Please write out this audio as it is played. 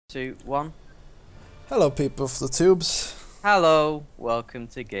2, 1. Hello people of the tubes. Hello, welcome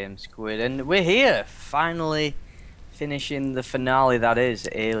to Game Squid, and we're here, finally finishing the finale that is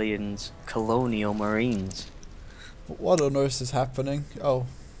Aliens Colonial Marines. What on earth is happening? Oh.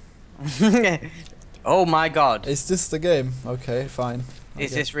 Oh my god. Is this the game? Okay, fine.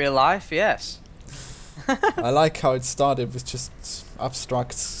 Is this real life? Yes. I like how it started with just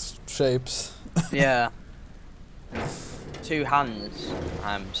abstract shapes. Yeah. 2 hands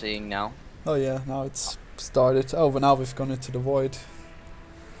I'm seeing now. Oh yeah, now it's started. Oh, but now we've gone into the void.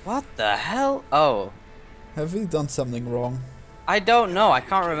 What the hell? Oh. Have we done something wrong? I don't know, I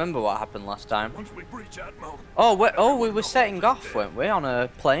can't remember what happened last time. Oh, we were setting off, weren't we, on a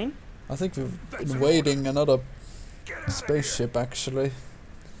plane? I think we've been waiting another spaceship actually.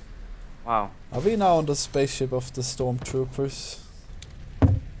 Wow. Are we now on the spaceship of the stormtroopers?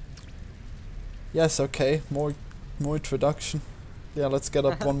 Yes, okay, more introduction. Yeah, let's get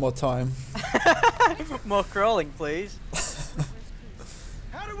up one more time. More crawling, please.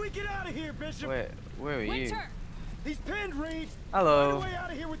 How do we get out of here, Bishop? Where are you? He's pinned, Reed. Hello. Find a way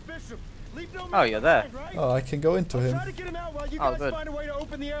out of here with Bishop. Leave no Oh, you're there. behind, right? Oh, I can go into him. Try to get him out while you Oh, guys good. find a way to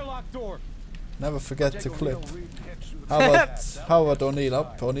open the airlock door. Never forget to clip. How about O'Neill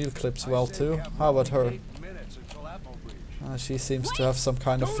up? O'Neill clips well too. How about her? She seems to have some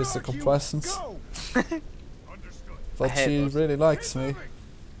kind of Don't physical argue, presence. go. But she really likes me.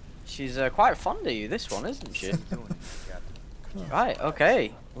 She's quite fond of you, this one, isn't she? Right,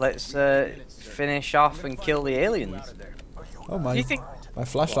 okay. Let's finish off and kill the aliens. Oh Do you my, think... my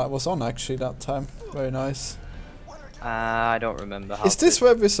flashlight was on actually that time. Very nice. I don't remember how Is this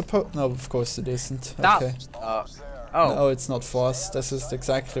where we're supposed... No, of course it isn't. Okay. Oh. No, it's not for us. This is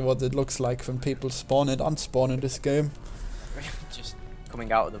exactly what it looks like when people spawn and unspawn in this game. Just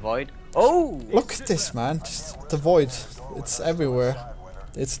coming out of the void. Oh! Look at this, man. Just the void. It's everywhere.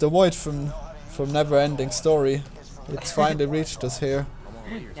 It's the void from Never Ending Story. It's finally reached us here.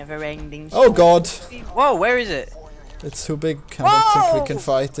 Never ending. Oh god! Whoa, where is it? It's too big. I don't think we can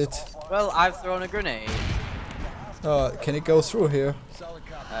fight it. Well, I've thrown a grenade. Can it go through here?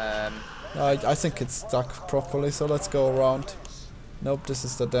 No, I think it's stuck properly, so let's go around. Nope, this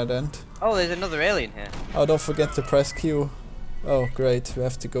is the dead end. Oh, there's another alien here. Oh, don't forget to press Q. Oh, great, we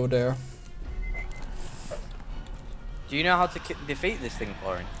have to go there. Do you know how to defeat this thing,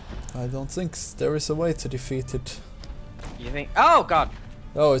 Florin? I don't think there is a way to defeat it. You think... Oh, God!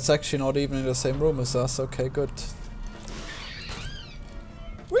 Oh, it's actually not even in the same room as us. Okay, good.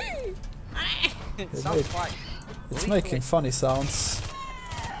 Whee! It sounds quite... It's making funny sounds.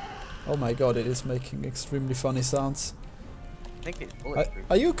 Oh my god, it is making extremely funny sounds. I think it's bulletproof.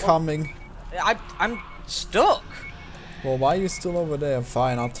 Are you coming? I'm stuck! Well, why are you still over there?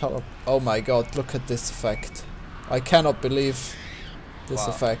 Fine, I'll tell her. Oh my god, look at this effect. I cannot believe this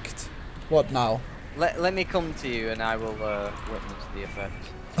effect. What now? Let me come to you and I will witness the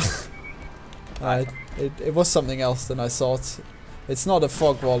effect. It was something else than I thought. It's not a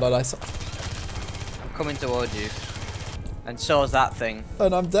fog wall that I saw. I'm coming toward you. And so is that thing.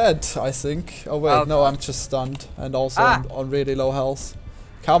 And I'm dead, I think. Oh wait, no, I'm just stunned. And also on really low health.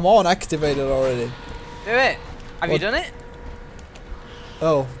 Come on, activate it already. Do it! Have you done it?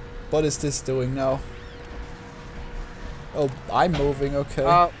 Oh, what is this doing now? Oh, I'm moving,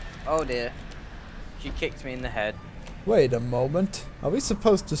 okay. Oh dear. She kicked me in the head. Wait a moment. Are we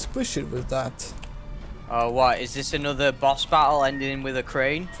supposed to squish it with that? Oh, what? Is this another boss battle ending with a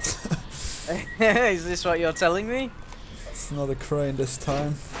crane? Is this what you're telling me? It's not a crane this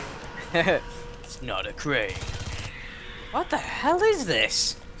time. It's not a crane. What the hell is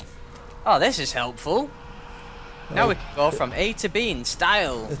this? Oh, this is helpful. Now we can go from A to B in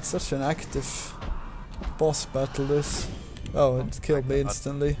style. It's such an active boss battle, this. Oh, it killed me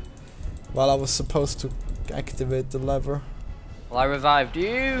instantly. While I was supposed to activate the lever. Well, I revived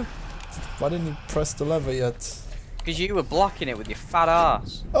you. Why didn't you press the lever yet? Because you were blocking it with your fat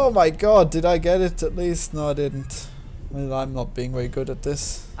ass. Oh my god, did I get it at least? No, I didn't. Well, I'm not being very good at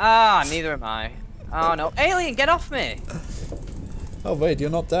this. Ah, neither am I. Oh no. Alien, get off me! Oh wait, you're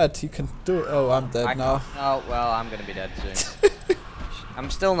not dead. You can do it. Oh, I'm dead now. Oh, well, I'm gonna be dead soon.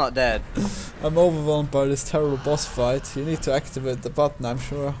 I'm still not dead. I'm overwhelmed by this terrible boss fight. You need to activate the button, I'm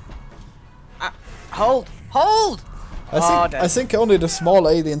sure. Hold! Hold! I think only the small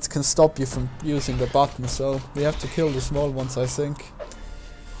aliens can stop you from using the button, so we have to kill the small ones, I think.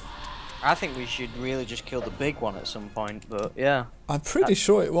 I think we should really just kill the big one at some point, but yeah. I'm pretty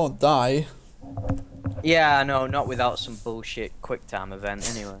sure it won't die. Yeah, no, not without some bullshit quick time event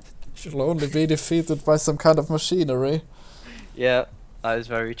anyway. She'll only be defeated by some kind of machinery. Yeah, that is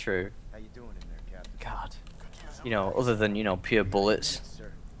very true. How you doing in there, Captain? God. You know, other than, you know, pure bullets.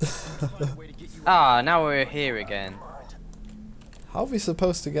 Ah, now we're here again. How are we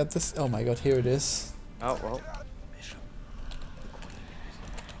supposed to get this? Oh my god, here it is. Oh, well.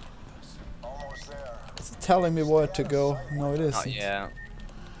 Is it telling me where to go? No, it Not isn't. yet.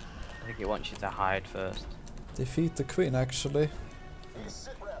 I think it wants you to hide first. Defeat the queen, actually.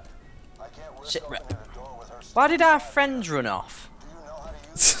 Sit rep. Why did our friends run off?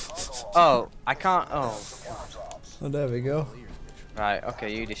 Oh, I can't. Oh. Oh, there we go. Right,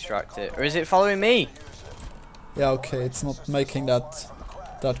 okay, you distract it. Or is it following me? Yeah, okay, it's not making that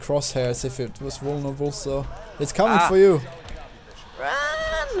crosshair as if it was vulnerable, so it's coming for you.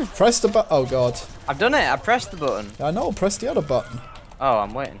 Run! Press the button. Oh god. I've done it. I pressed the button. I know. Press the other button. Oh,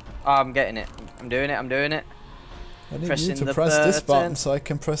 I'm waiting. Oh, I'm getting it. I'm doing it. I'm doing it. I need Pressing you to the press this button. button so I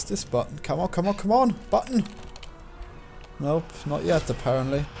can press this button. Come on, come on, come on. Button. Nope, not yet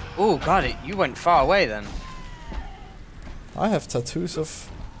apparently. Oh, got it. You went far away then. I have tattoos of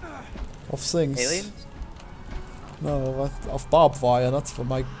things. Aliens? No, of barbed wire. That's what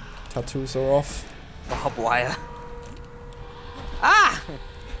my tattoos are of. Barbed wire. Ah!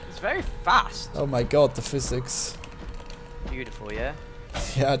 It's very fast. Oh my god, the physics. Beautiful, yeah?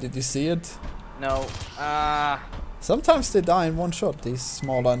 Yeah, did you see it? No. Sometimes they die in one shot, these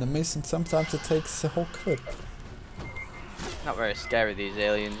small enemies, and sometimes it takes a whole clip. Not very scary, these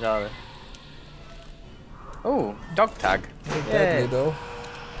aliens, are they? Oh, dog tag. They're deadly though.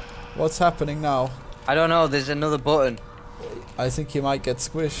 What's happening now? I don't know, there's another button. I think you might get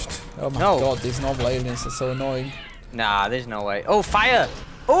squished. Oh my No. god, these normal aliens are so annoying. Nah, there's no way. Oh, fire!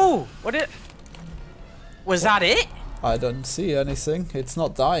 Oh, what did... Was that it? I don't see anything. It's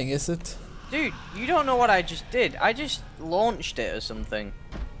not dying, is it? Dude, you don't know what I just did. I just launched it or something.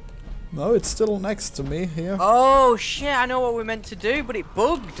 No, it's still next to me here. Oh, shit, I know what we're meant to do, but it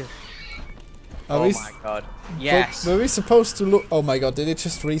bugged. Are Oh we my god. Yes. Were we supposed to look? Oh my god, did it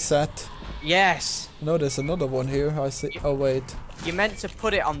just reset? Yes. No, there's another one here. I see. Oh wait. You're meant to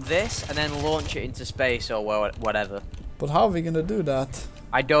put it on this and then launch it into space or whatever. But how are we gonna do that?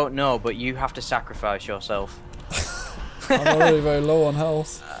 I don't know, but you have to sacrifice yourself. I'm already very low on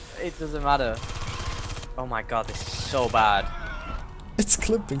health. It doesn't matter. Oh my god, this is so bad. It's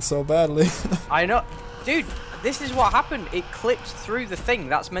clipping so badly. I know. Dude, this is what happened. It clipped through the thing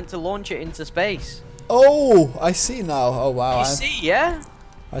that's meant to launch it into space. Oh, I see now. Oh wow. You see, yeah?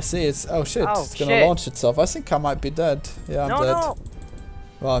 I see. It's oh shit. Oh, It's gonna shit. launch itself. I think I might be dead. Yeah, I'm No, dead. no.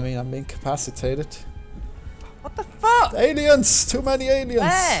 Well, I mean, I'm incapacitated. What the fuck? Aliens! Too many aliens!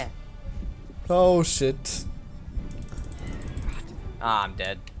 Where? Oh shit. Ah, I'm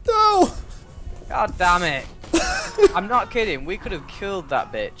dead. No! God damn it. I'm not kidding. We could have killed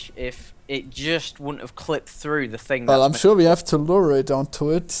that bitch if it just wouldn't have clipped through the thing. Well, I'm that's sure we have to lure it onto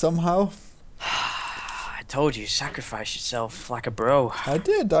it somehow. I told you, sacrifice yourself like a bro. I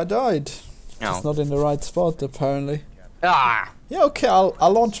did, I died. No. It's not in the right spot, apparently. Ah! Yeah, okay, I'll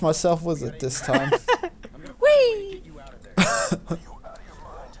launch myself with it this time. Whee! But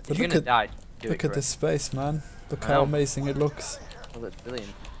If you're gonna die, do look it at this space, man. Look I how know. amazing it looks. Well, it's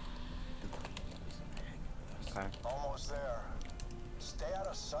brilliant. Okay. Almost there. Stay out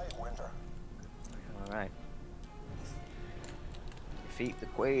of sight, Winter. Alright. Defeat the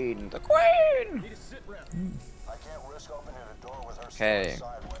queen. The queen! Need a sit rep. Hmm. I can't risk opening a door with her Okay. still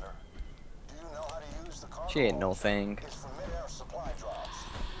inside, Winter. Do you know how to use the cargo? She ain't no thing. It's for mid-air supply drops.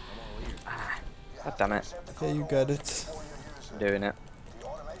 Ah, God damn it. Yeah, you get it. I'm doing it. The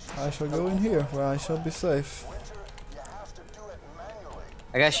automation I shall go in here, where I shall be safe. Winter, you have to do it manually.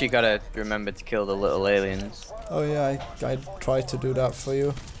 I guess you gotta remember to kill the little aliens. Oh yeah, I tried to do that for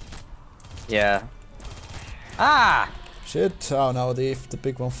you. Yeah. Ah! Shit, oh no, the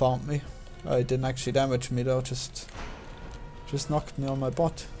big one found me. Oh, it didn't actually damage me though, just knocked me on my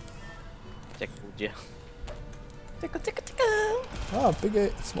butt. Tickled you. Tickle, tickle, tickle. Ah,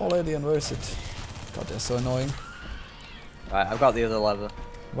 small alien, where is it? God, they're so annoying. Right, I've got the other lever.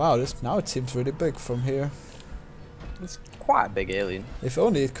 Wow, now it seems really big from here. It's quite a big alien. If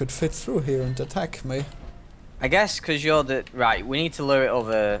only it could fit through here and attack me. I guess because you're the... Right, we need to lure it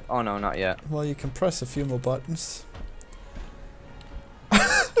over... Oh no, not yet. Well, you can press a few more buttons.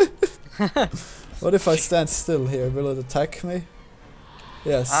 What if I stand still here? Will it attack me?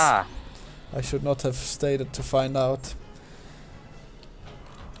 Yes. Ah, I should not have stayed to find out.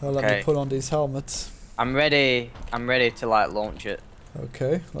 Well, let me Okay. put on these helmets. I'm ready to like launch it.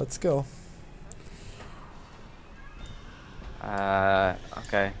 Okay, let's go.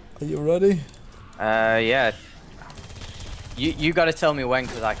 Okay. Are you ready? Yeah. You gotta tell me when,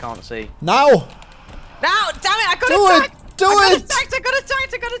 because I can't see. Now! No! Damn it! I got Do attacked! it! Do I got it! attacked! I got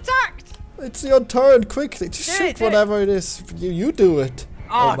attacked! I got attacked! It's your turn, quickly. Just Do shoot it, do it. whatever it is. You do it.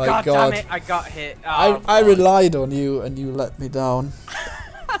 Oh, my God, God. damn it, I got hit. Oh, I relied on you and you let me down.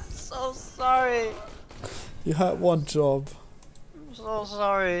 I'm so sorry. You had one job. I'm so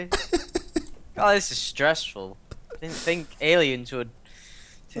sorry. God, this is stressful. Didn't think aliens would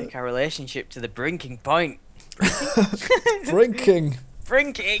take our relationship to the brinking point. Drinking.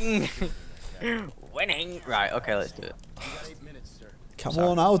 Brinking! Winning! Right, okay, let's do it. Come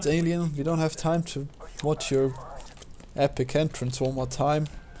on out, alien. We don't have time to watch your epic entrance one more time.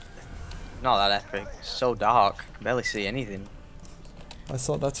 Not that epic. It's so dark. I can barely see anything. I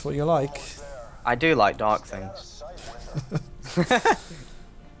thought that's what you like. I do like dark things.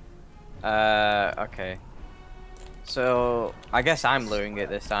 Okay. So, I guess I'm luring it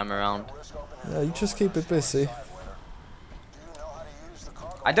this time around. Yeah, you just keep it busy.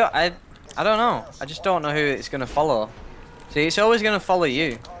 I don't know. I just don't know who it's gonna follow. See, it's always gonna follow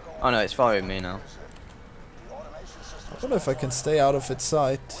you. Oh no, it's following me now. I don't know if I can stay out of its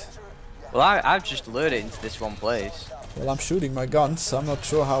sight. Well, I've just lured it into this one place. Well, I'm shooting my guns, so I'm not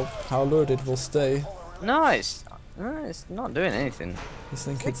sure how lured it will stay. No, it's not doing anything. You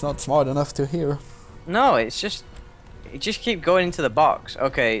think it's not smart enough to hear? No, it just keep going into the box.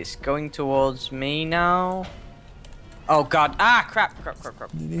 Okay, it's going towards me now. Oh God! Ah, crap!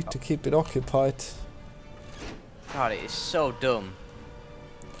 You need to keep it occupied. God, it is so dumb.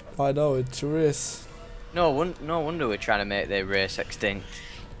 I know, it sure is. No wonder we're trying to make their race extinct.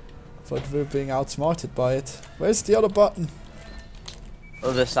 But we're being outsmarted by it. Where's the other button?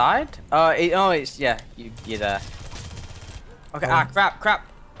 Other side? It's yeah. You're there. Okay. Oh. Ah, crap!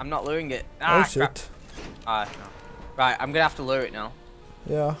 I'm not luring it. Ah, Oh shit. crap. Ah, no. Right, I'm gonna have to lure it now.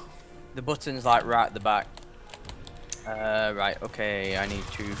 Yeah. The button's like right at the back. Right, okay, I need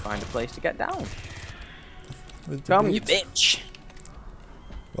to find a place to get down. With the Come, you beat. bitch!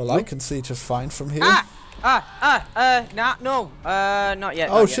 Well, I can see just fine from here. No, not yet.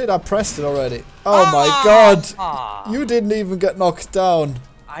 Oh not shit, yet. I pressed it already. Oh my god! Ah, You didn't even get knocked down.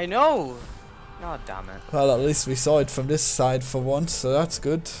 I know! God damn it. Well, at least we saw it from this side for once, so that's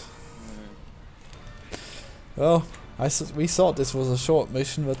good. Well, we thought this was a short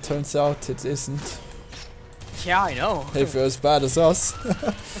mission, but turns out it isn't. Yeah, I know. If you're as bad as us.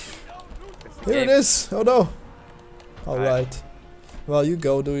 Here it is! Oh no! Alright. Well, you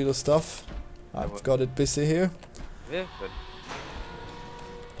go do your stuff. I've got it busy here. Yeah, good.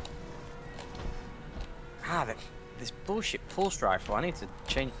 This bullshit pulse rifle. I need to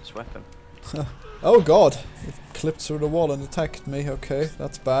change this weapon. Oh god! It clipped through the wall and attacked me. Okay,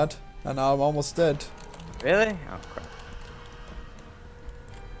 that's bad. And now I'm almost dead. Really? Oh crap.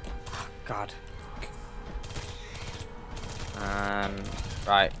 Oh, God.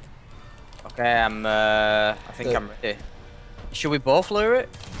 Right. Okay, I think I'm ready. Should we both lure it?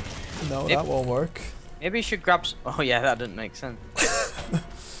 No, that won't work. Maybe you should grab oh yeah, that didn't make sense.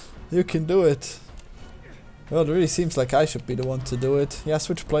 You can do it. Well, it really seems like I should be the one to do it. Yeah,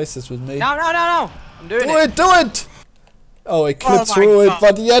 switch places with me. No! I'm doing it! Do it! Oh, it clipped my through God. it,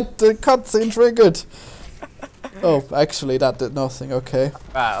 but yet the cutscene triggered. Oh, actually that did nothing, okay.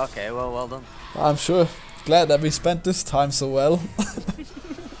 Right, okay, well done. I'm sure. Glad that we spent this time so well.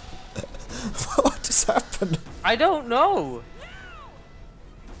 What just happened? I don't know!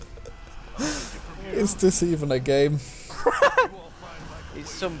 Is this even a game?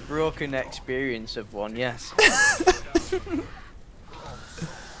 It's some broken experience of one, yes.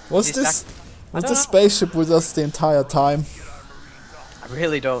 Was don't the know. spaceship with us the entire time? I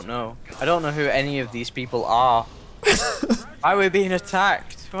really don't know. I don't know who any of these people are. Why are we being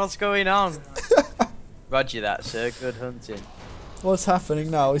attacked? What's going on? Roger that, sir. Good hunting. What's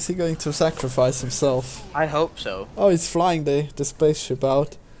happening now? Is he going to sacrifice himself? I hope so. Oh, he's flying the spaceship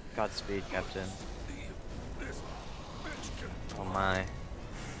out. Godspeed, Captain. Oh my.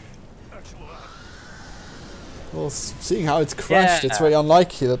 Well, seeing how it's crashed, it's Yeah. very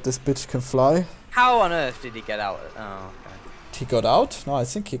unlikely that this bitch can fly. How on earth did he get out? Oh, okay. He got out? No, I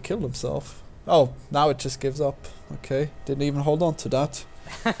think he killed himself. Oh, now it just gives up. Okay, didn't even hold on to that.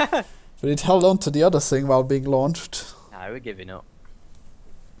 But it held on to the other thing while being launched. Nah, we're giving up.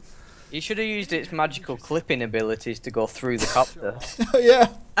 He should have used its magical clipping abilities to go through the copter. Yeah.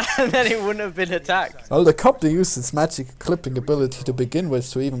 And then it wouldn't have been attacked. Well, the copter used its magic clipping ability to begin with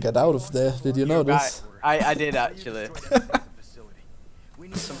to even get out of there. Did you notice? Right, I did actually.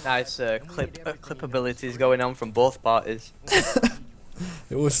 Some nice clip abilities going on from both parties.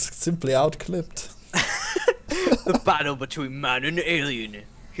 It was simply outclipped. The battle between man and alien.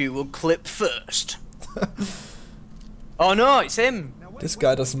 He will clip first. Oh no, it's him! This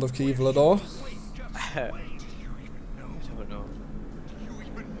guy doesn't look evil at all. I don't know.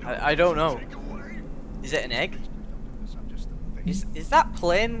 I don't know. Is it an egg? Is that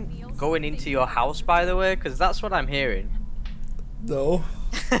plane going into your house, by the way? Because that's what I'm hearing. No,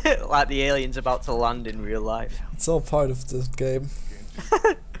 Like the alien's about to land in real life. it's all part of the game.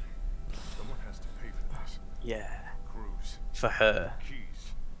 Someone has to pay for this. Yeah, Cruise. for her.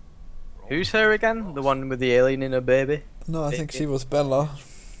 Keys. Who's her again? The one with the alien in her baby? No, I think she was Bella.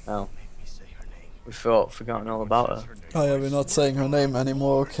 Oh. We forgotten all about her. Oh yeah, we're not saying her name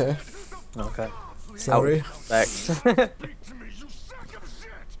anymore, okay. Okay. Sorry. Respect. Speak to me, you sack of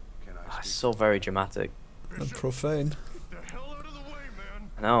shit! Can I It's so very dramatic. And profane. Get the hell out of the way, man?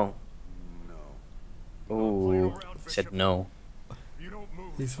 I know. No. Ooh. Said no. You don't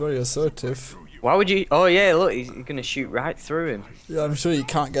move. He's very assertive. Why would you? Oh yeah, look, he's gonna shoot right through him. Yeah, I'm sure you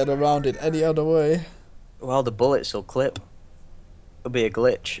can't get around it any other way. Well, the bullets will clip. It'll be a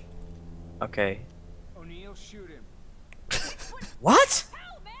glitch. Okay. O'Neill, shoot him. What?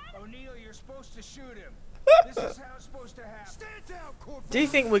 O'Neill, you're supposed to shoot him. This is how it's supposed to happen. Stand down, Corporal. Do you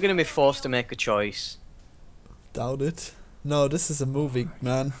think we're gonna be forced to make a choice? Doubt it. No, this is a movie,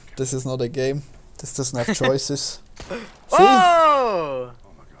 man. This is not a game. This doesn't have choices. See? Oh! Oh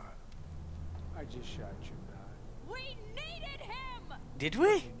my god. I just shot you, guy. We needed him! Did we?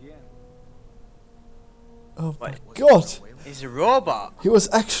 Again. Oh my Wait. god! He's a robot. He was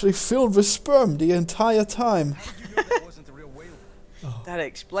actually filled with sperm the entire time. You know that wasn't the real whale. That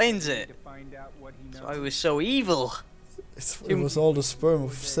explains it. To find out what he That's why he was so evil. It was all the sperm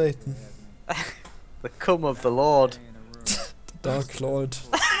of Satan, The cum of the Lord. the Dark Lord.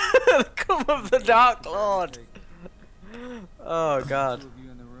 The cum of the Dark Lord. Oh god.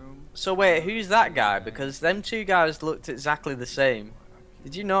 So wait, who's that guy? Because them two guys looked exactly the same.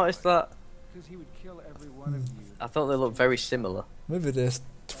 Did you notice that? Because he would kill every one of you. I thought they looked very similar. Maybe there's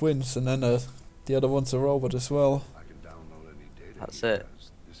twins and then the other one's a robot as well. I can download any data. That's he it.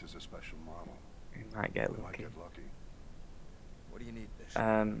 has. This is a special model. You might get We might lucky. get lucky. What do you need,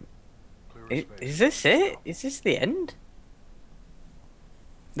 Bishop? Clear space. Is this it? Is this the end?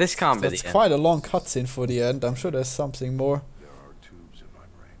 This can't be That's the end. quite a long cutscene for the end. I'm sure there's something more. There are tubes in my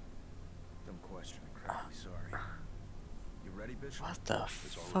brain. Dumb question. Incredibly sorry. You ready, Bishop? What the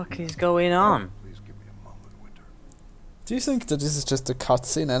fuck is going on? Please give me a moment, Winter. Do you think that this is just a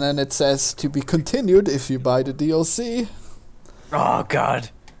cutscene and then it says to be continued if you buy the DLC? Oh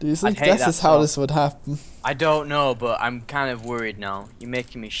god. Do you think hate this that is how song. this would happen? I don't know, but I'm kind of worried now. You're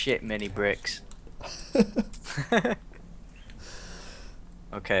making me shit mini bricks.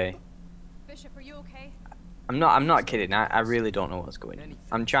 Okay. Bishop, are you okay? I'm not kidding. I really don't know what's going on.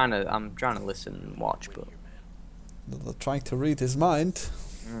 I'm trying to listen and watch, but They're trying to read his mind.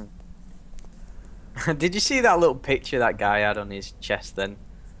 did you see that little picture that guy had on his chest then?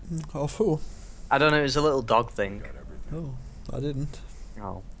 Of who? I don't know, it was a little dog thing. Oh, I didn't.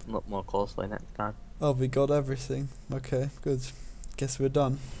 I'll look more closely next time. Oh, we got everything. Okay, good. Guess we're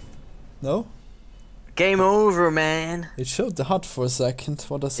done. No? Game over, man. It showed the hut for a second.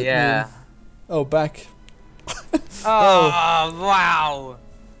 What does it Yeah. mean? Oh, back. Oh, wow.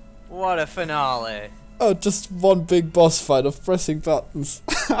 What a finale. Oh, just one big boss fight of pressing buttons.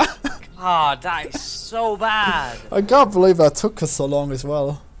 Oh, that is so bad. I can't believe that took us so long as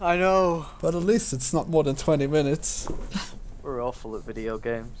well. I know. But at least it's not more than 20 minutes. We're awful at video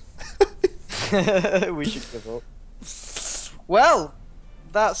games. We should give up. Well,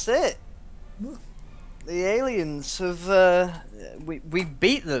 that's it. The aliens have, we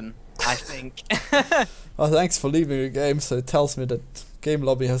beat them, I think. Oh, thanks for leaving the game, so it tells me that game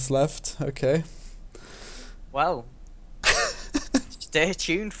lobby has left. Okay. Well, stay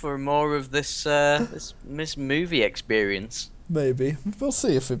tuned for more of this, this movie experience. Maybe. We'll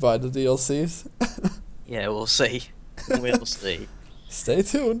see if we buy the DLCs. Yeah, we'll see. We'll see. Stay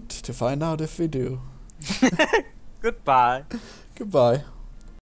tuned to find out if we do. Goodbye. Goodbye.